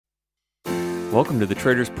Welcome to the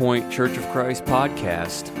Traders Point Church of Christ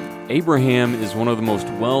podcast. Abraham is one of the most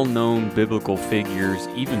well-known biblical figures,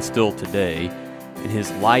 even still today, and his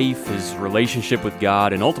life, his relationship with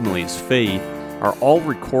God, and ultimately his faith are all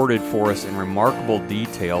recorded for us in remarkable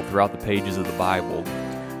detail throughout the pages of the Bible.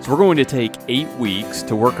 So we're going to take 8 weeks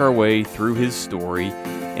to work our way through his story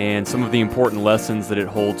and some of the important lessons that it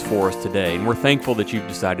holds for us today. And we're thankful that you've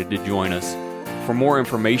decided to join us. For more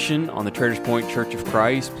information on the Traders Point Church of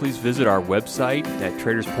Christ, please visit our website at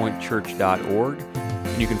traderspointchurch.org.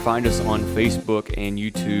 And you can find us on Facebook and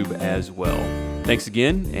YouTube as well. Thanks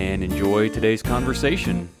again, and enjoy today's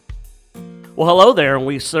conversation. Well, hello there, and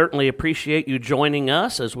we certainly appreciate you joining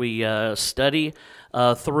us as we study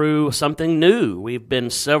through something new. We've been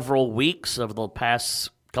several weeks over the past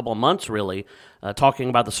couple of months, really, talking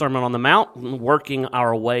about the Sermon on the Mount, and working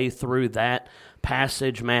our way through that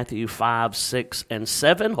passage, Matthew 5, 6, and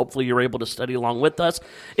 7. Hopefully you're able to study along with us.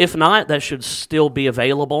 If not, that should still be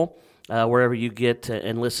available wherever you get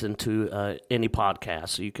and listen to any podcast,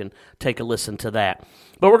 so you can take a listen to that.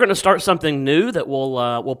 But we're going to start something new that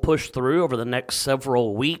we'll push through over the next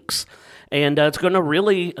several weeks, and it's going to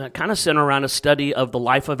really kind of center around a study of the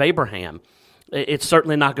life of Abraham. It's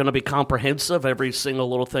certainly not going to be comprehensive, every single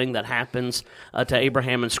little thing that happens to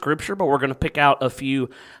Abraham in Scripture, but we're going to pick out a few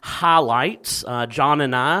highlights. John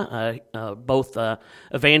and I, both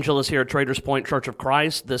evangelists here at Traders Point Church of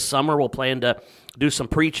Christ, this summer we'll plan to do some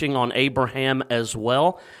preaching on Abraham as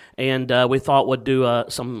well, and we thought we'd do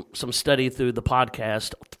some study through the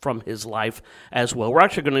podcast from his life as well. We're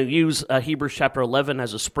actually going to use Hebrews chapter 11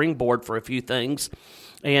 as a springboard for a few things,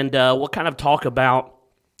 and we'll kind of talk about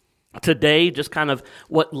today just kind of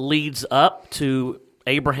what leads up to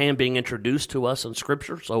Abraham being introduced to us in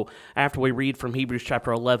Scripture. So after we read from Hebrews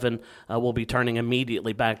chapter 11, we'll be turning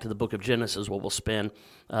immediately back to the book of Genesis, where we'll spend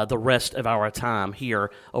the rest of our time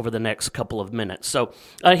here over the next couple of minutes. So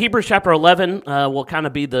Hebrews chapter 11 will kind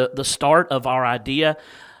of be the start of our idea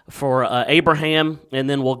for Abraham, and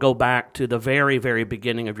then we'll go back to the very, very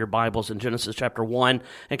beginning of your Bibles in Genesis chapter 1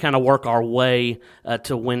 and kind of work our way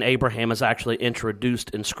to when Abraham is actually introduced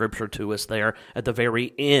in Scripture to us there at the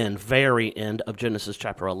very end of Genesis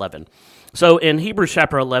chapter 11. So in Hebrews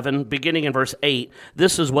chapter 11, beginning in verse 8,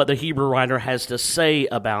 this is what the Hebrew writer has to say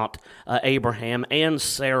about Abraham and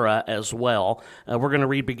Sarah as well. We're going to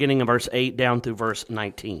read beginning in verse 8 down through verse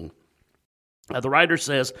 19. The writer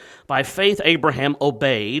says, "By faith Abraham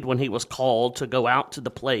obeyed when he was called to go out to the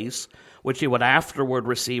place which he would afterward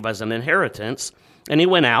receive as an inheritance, and he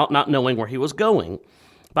went out not knowing where he was going.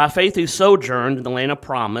 By faith he sojourned in the land of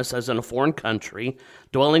promise as in a foreign country,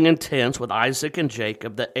 dwelling in tents with Isaac and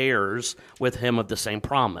Jacob, the heirs with him of the same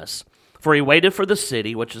promise. For he waited for the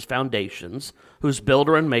city which has foundations, whose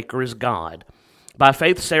builder and maker is God. By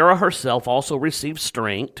faith Sarah herself also received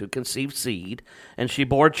strength to conceive seed, and she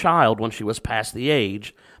bore a child when she was past the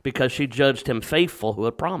age, because she judged him faithful who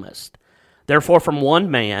had promised. Therefore from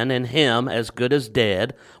one man, and him as good as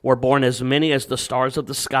dead, were born as many as the stars of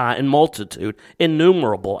the sky, in multitude,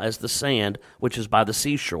 innumerable as the sand which is by the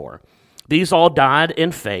seashore. These all died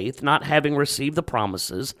in faith, not having received the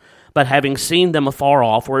promises, but having seen them afar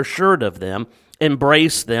off, were assured of them,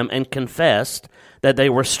 embraced them, and confessed that they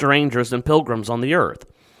were strangers and pilgrims on the earth.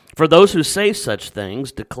 For those who say such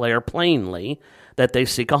things declare plainly that they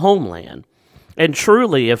seek a homeland. And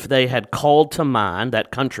truly, if they had called to mind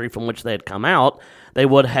that country from which they had come out, they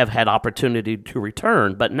would have had opportunity to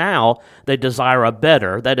return. But now they desire a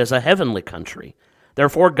better, that is, a heavenly country.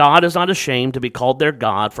 Therefore God is not ashamed to be called their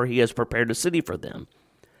God, for he has prepared a city for them.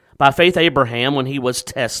 By faith Abraham, when he was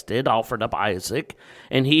tested, offered up Isaac,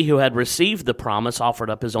 and he who had received the promise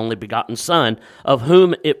offered up his only begotten son, of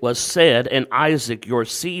whom it was said, "In Isaac your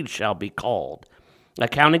seed shall be called,"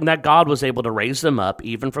 accounting that God was able to raise him up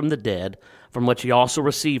even from the dead, from which he also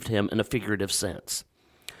received him in a figurative sense.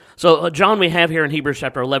 So John, we have here in Hebrews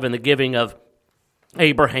chapter 11 the giving of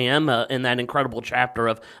Abraham in that incredible chapter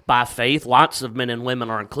of by faith. Lots of men and women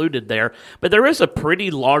are included there, but there is a pretty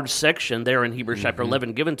large section there in Hebrews chapter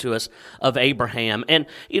 11 given to us of Abraham. And,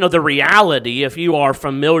 you know, the reality, if you are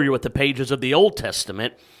familiar with the pages of the Old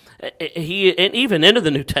Testament, he, and even into the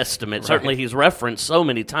New Testament, certainly he's referenced so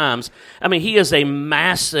many times. I mean, he is a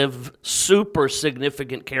massive, super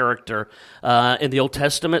significant character in the Old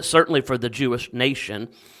Testament, certainly for the Jewish nation.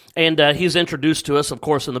 And he's introduced to us, of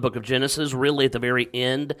course, in the book of Genesis. Really, at the very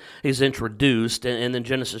end, he's introduced, and then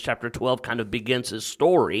Genesis chapter 12 kind of begins his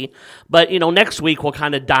story. But, you know, next week we'll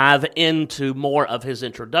kind of dive into more of his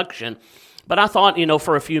introduction. But I thought,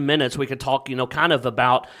 for a few minutes we could talk, kind of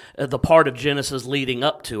about the part of Genesis leading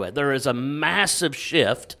up to it. There is a massive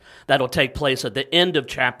shift that'll take place at the end of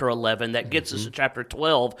chapter 11 that gets us to chapter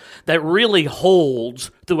 12 that really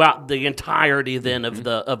holds throughout the entirety then of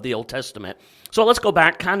the Old Testament. So let's go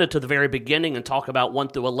back kind of to the very beginning and talk about 1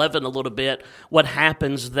 through 11 a little bit, what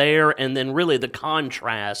happens there, and then really the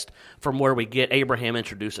contrast from where we get Abraham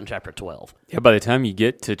introduced in chapter 12. Yeah, by the time you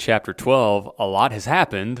get to chapter 12, a lot has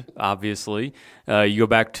happened, obviously. You go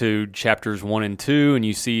back to chapters 1 and 2, and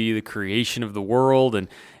you see the creation of the world, and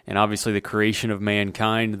obviously the creation of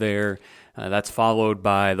mankind there. That's followed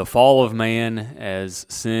by the fall of man as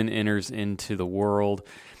sin enters into the world.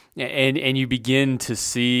 And you begin to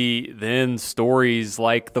see then stories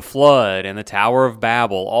like the flood and the Tower of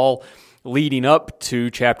Babel, all leading up to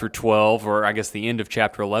chapter 12, or I guess the end of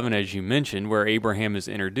chapter 11, as you mentioned, where Abraham is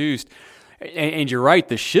introduced. And you're right,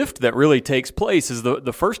 the shift that really takes place is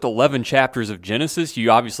the first 11 chapters of Genesis.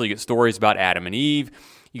 You obviously get stories about Adam and Eve.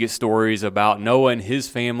 You get stories about Noah and his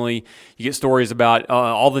family. You get stories about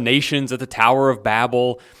all the nations at the Tower of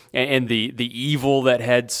Babel and the evil that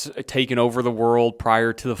had taken over the world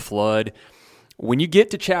prior to the flood. When you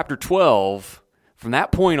get to chapter 12, from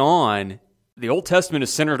that point on, the Old Testament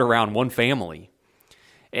is centered around one family.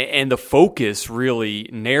 And the focus really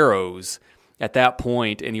narrows at that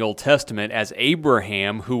point in the Old Testament as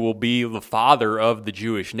Abraham, who will be the father of the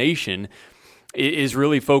Jewish nation, is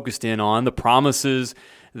really focused in on the promises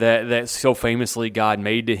that so famously God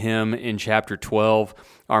made to him in chapter 12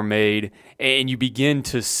 are made, and you begin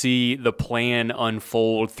to see the plan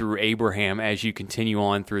unfold through Abraham as you continue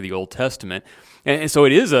on through the Old Testament. And so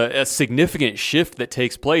it is a significant shift that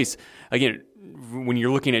takes place. Again, when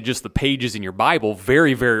you're looking at just the pages in your Bible,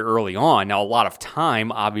 very, very early on. Now, a lot of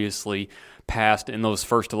time, obviously, passed in those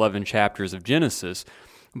first 11 chapters of Genesis,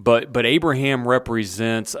 but Abraham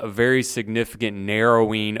represents a very significant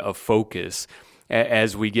narrowing of focus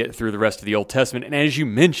as we get through the rest of the Old Testament. And as you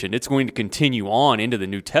mentioned, it's going to continue on into the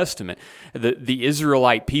New Testament. The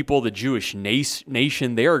Israelite people, the Jewish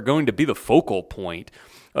nation, they are going to be the focal point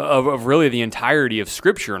of really the entirety of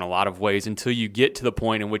Scripture in a lot of ways until you get to the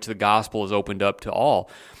point in which the gospel is opened up to all.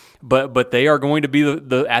 But they are going to be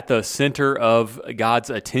at the center of God's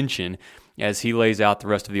attention as he lays out the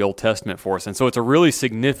rest of the Old Testament for us. And so it's a really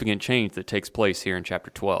significant change that takes place here in chapter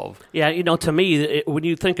 12. Yeah, to me, when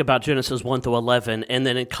you think about Genesis 1 through 11, and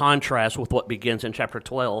then in contrast with what begins in chapter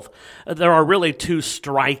 12, there are really two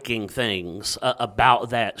striking things about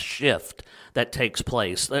that shift that takes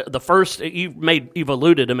place. The first, you've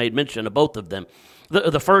alluded and made mention of both of them.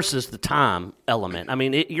 The first is the time element. I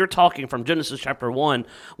mean, you're talking from Genesis chapter 1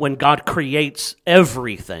 when God creates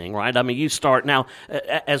everything, right? I mean, you start now,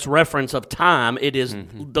 as reference of time, it is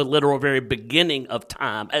the literal very beginning of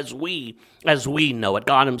time as we know it.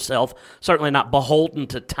 God himself, certainly not beholden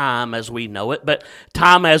to time as we know it, but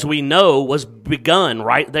time as we know was begun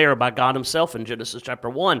right there by God himself in Genesis chapter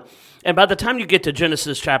 1. And by the time you get to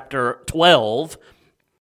Genesis chapter 12,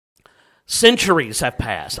 centuries have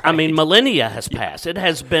passed. Right. I mean, millennia has passed. It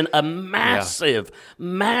has been a massive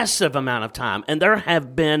amount of time. And there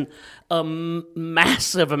have been a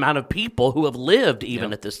massive amount of people who have lived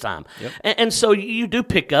even at this time. Yep. And so you do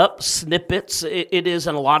pick up snippets. It is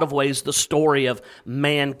in a lot of ways the story of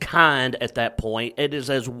mankind at that point. It is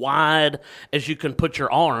as wide as you can put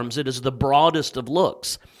your arms. It is the broadest of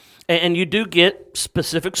looks. And you do get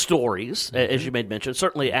specific stories, as you made mention.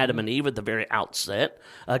 Certainly Adam and Eve at the very outset.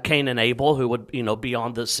 Cain and Abel, who would be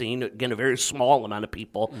on the scene. Again, a very small amount of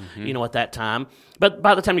people, at that time. But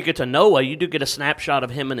by the time you get to Noah, you do get a snapshot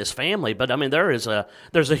of him and his family. But I mean, there's a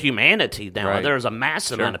humanity now. Right. There is a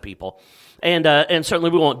massive amount of people. And certainly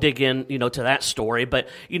we won't dig in, to that story. But,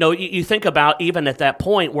 you think about even at that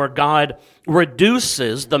point where God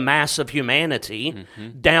reduces the mass of humanity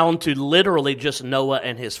down to literally just Noah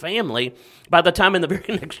and his family. By the time in the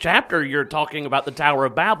very next chapter you're talking about the Tower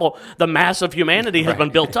of Babel, the mass of humanity has been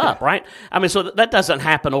built up, right? I mean, so that doesn't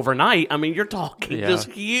happen overnight. I mean, you're talking just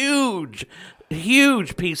huge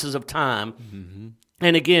pieces of time.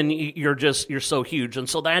 And again, you're so huge. And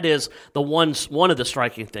so that is one of the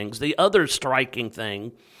striking things. The other striking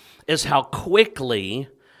thing is how quickly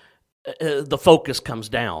the focus comes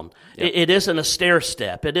down. Yep. It isn't a stair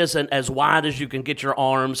step. It isn't as wide as you can get your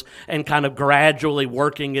arms and kind of gradually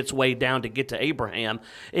working its way down to get to Abraham.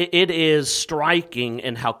 It is striking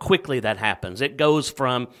in how quickly that happens. It goes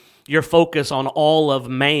from your focus on all of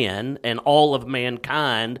man and all of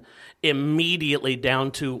mankind immediately down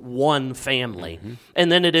to one family.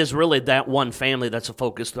 And then it is really that one family that's a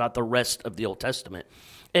focus throughout the rest of the Old Testament.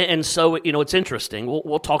 And so, it's interesting.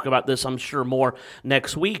 We'll talk about this, I'm sure, more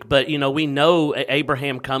next week. But, we know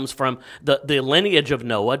Abraham comes from the lineage of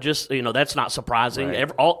Noah. Just, that's not surprising.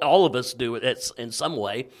 Right. All of us do it in some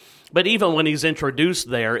way. But even when he's introduced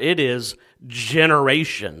there, it is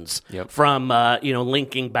generations from,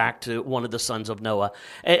 linking back to one of the sons of Noah.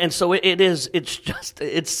 And so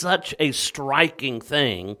it's such a striking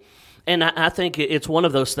thing. And I think it's one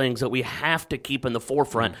of those things that we have to keep in the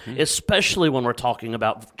forefront, especially when we're talking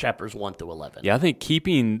about chapters 1 through 11. Yeah, I think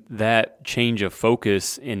keeping that change of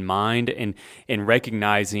focus in mind and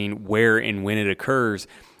recognizing where and when it occurs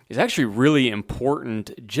is actually really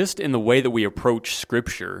important just in the way that we approach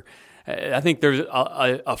Scripture. I think there's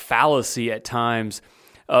a fallacy at times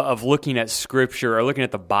of looking at Scripture or looking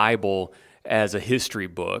at the Bible as a history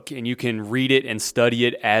book, and you can read it and study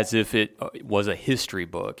it as if it was a history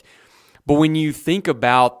book. But when you think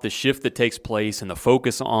about the shift that takes place and the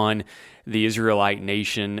focus on the Israelite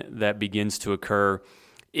nation that begins to occur,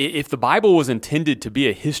 if the Bible was intended to be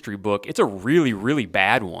a history book, it's a really, really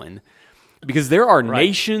bad one. Because there are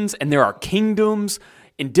nations and there are kingdoms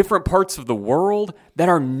in different parts of the world that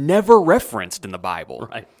are never referenced in the Bible.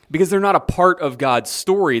 Right. Because they're not a part of God's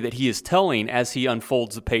story that he is telling as he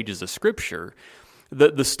unfolds the pages of Scripture.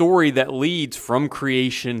 The story that leads from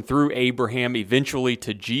creation through Abraham, eventually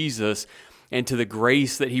to Jesus, and to the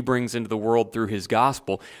grace that he brings into the world through his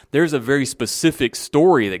gospel, there's a very specific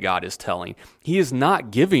story that God is telling. He is not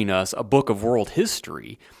giving us a book of world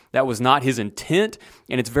history. That was not his intent,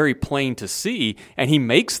 and it's very plain to see, and he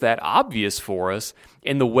makes that obvious for us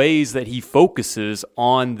in the ways that he focuses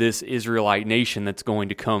on this Israelite nation that's going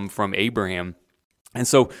to come from Abraham. And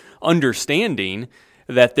so understanding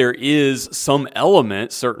that there is some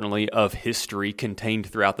element, certainly, of history contained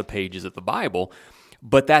throughout the pages of the Bible,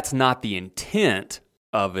 but that's not the intent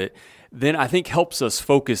of it, then I think helps us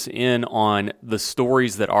focus in on the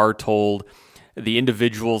stories that are told, the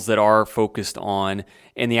individuals that are focused on,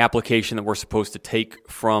 and the application that we're supposed to take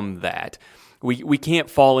from that. We can't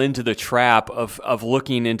fall into the trap of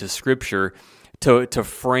looking into Scripture to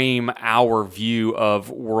frame our view of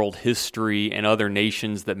world history and other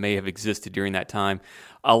nations that may have existed during that time.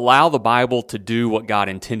 Allow the Bible to do what God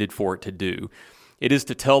intended for it to do. It is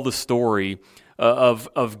to tell the story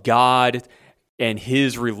of God and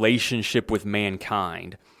his relationship with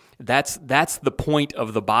mankind. That's the point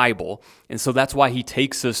of the Bible. And so that's why he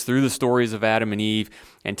takes us through the stories of Adam and Eve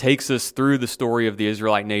and takes us through the story of the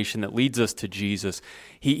Israelite nation that leads us to Jesus.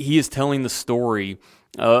 He is telling the story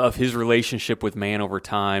of his relationship with man over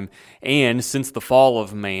time, and since the fall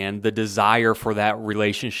of man, the desire for that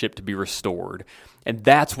relationship to be restored. And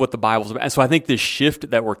that's what the Bible's about. And so I think this shift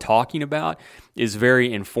that we're talking about is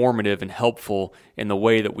very informative and helpful in the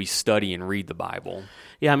way that we study and read the Bible.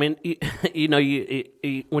 Yeah, I mean,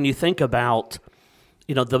 when you think about,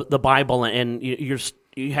 the Bible, and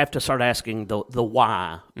you have to start asking the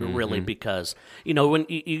why, really, because, when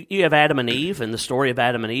you have Adam and Eve and the story of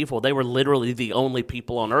Adam and Eve, well, they were literally the only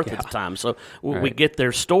people on earth at the time. So we get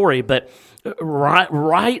their story, but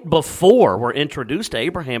right before we're introduced to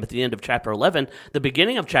Abraham at the end of chapter 11, the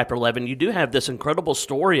beginning of chapter 11, you do have this incredible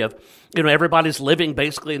story of, everybody's living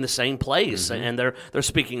basically in the same place, and they're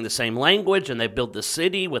speaking the same language, and they build the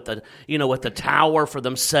city with the tower for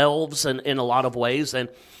themselves, and in a lot of ways,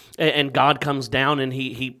 and God comes down and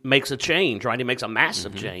he makes a change, right? He makes a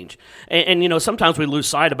massive change. And sometimes we lose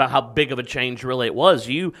sight about how big of a change really it was.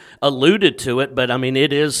 You alluded to it, but I mean,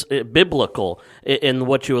 it is biblical in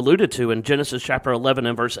what you alluded to in Genesis chapter 11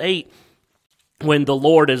 and verse 8. When the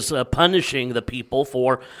Lord is punishing the people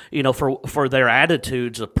for their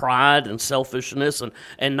attitudes of pride and selfishness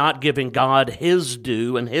and not giving God his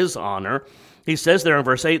due and his honor, he says there in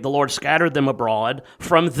verse 8, the Lord scattered them abroad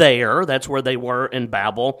from there, that's where they were in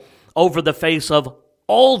Babel, over the face of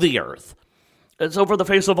all the earth. It's over the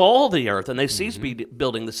face of all the earth, and they ceased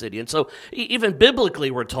building the city. And so even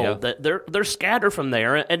biblically we're told that they're scattered from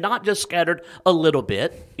there, and not just scattered a little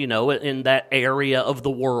bit, in that area of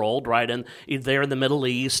the world, right? And there in the Middle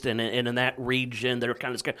East and in that region, they're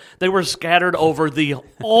kind of scattered. They were scattered over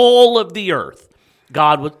all of the earth.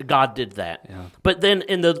 God did that. Yeah. But then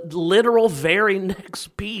in the literal very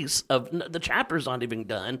next piece of the chapter's not even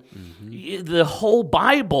done, the whole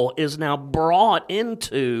Bible is now brought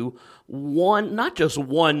into not just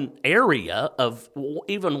one area of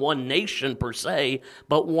even one nation per se,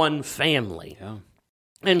 but one family. Yeah.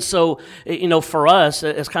 And so, for us,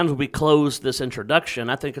 as kind of we close this introduction,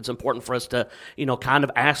 I think it's important for us to, kind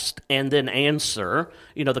of ask and then answer,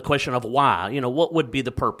 the question of why. What would be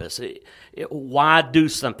the purpose? Why do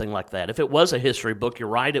something like that? If it was a history book, you're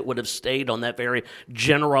right, it would have stayed on that very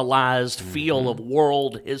generalized feel of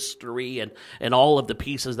world history and all of the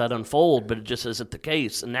pieces that unfold, but it just isn't the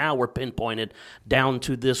case. And now we're pinpointed down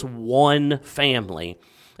to this one family.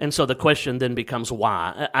 And so the question then becomes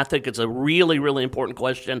why. I think it's a really, really important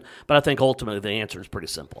question, but I think ultimately the answer is pretty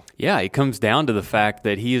simple. Yeah, it comes down to the fact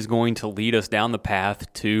that he is going to lead us down the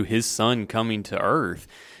path to his son coming to earth.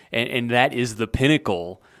 And that is the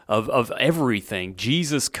pinnacle of everything.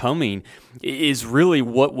 Jesus coming is really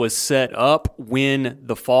what was set up when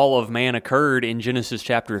the fall of man occurred in Genesis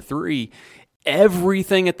chapter 3.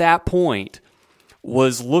 Everything at that point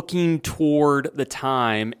was looking toward the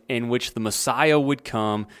time in which the Messiah would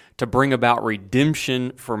come to bring about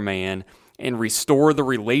redemption for man and restore the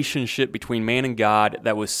relationship between man and God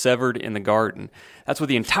that was severed in the garden. That's what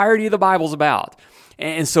the entirety of the Bible's about.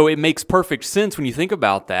 And so it makes perfect sense when you think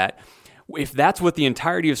about that. If that's what the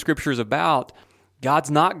entirety of Scripture is about,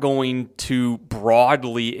 God's not going to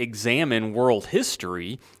broadly examine world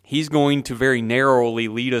history. He's going to very narrowly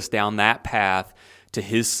lead us down that path to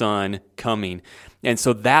his son coming. And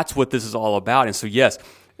so that's what this is all about. And so, yes,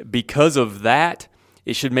 because of that,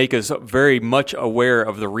 it should make us very much aware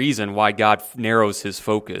of the reason why God narrows his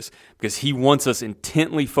focus, because he wants us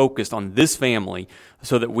intently focused on this family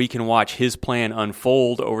so that we can watch his plan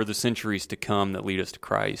unfold over the centuries to come that lead us to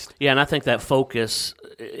Christ. Yeah, and I think that focus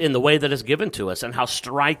in the way that it's given to us and how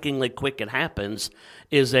strikingly quick it happens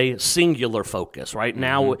is a singular focus. Right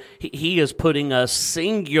now, he is putting us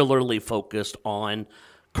singularly focused on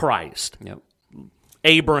Christ. Yep.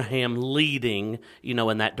 Abraham leading,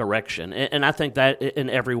 in that direction. And I think that in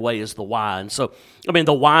every way is the why. And so,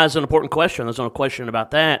 the why is an important question. There's no question about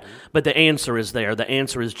that. But the answer is there. The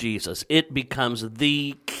answer is Jesus. It becomes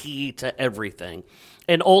the key to everything.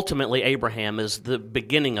 And ultimately, Abraham is the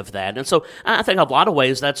beginning of that. And so I think in a lot of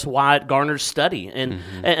ways, that's why it garners study.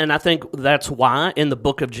 And I think that's why in the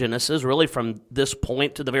book of Genesis, really from this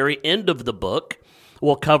point to the very end of the book,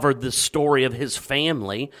 we'll cover the story of his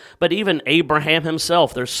family, but even Abraham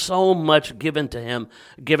himself, there's so much given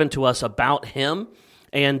to us about him,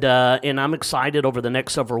 and I'm excited over the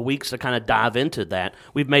next several weeks to kind of dive into that.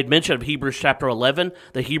 We've made mention of Hebrews chapter 11.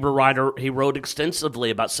 The Hebrew writer, he wrote extensively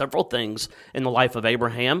about several things in the life of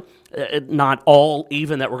Abraham, not all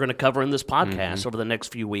even that we're going to cover in this podcast over the next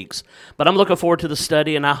few weeks. But I'm looking forward to the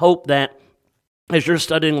study, and I hope that as you're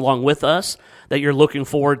studying along with us, that you're looking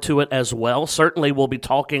forward to it as well. Certainly, we'll be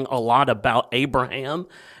talking a lot about Abraham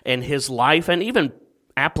and his life, and even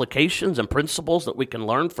applications and principles that we can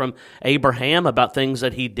learn from Abraham about things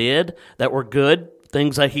that he did that were good,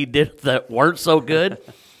 things that he did that weren't so good.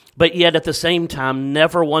 But yet, at the same time,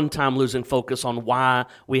 never one time losing focus on why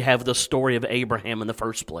we have the story of Abraham in the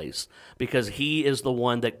first place. Because he is the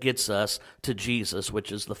one that gets us to Jesus,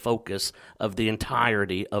 which is the focus of the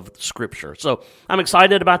entirety of Scripture. So I'm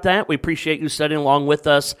excited about that. We appreciate you studying along with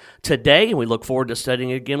us today, and we look forward to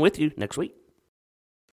studying again with you next week.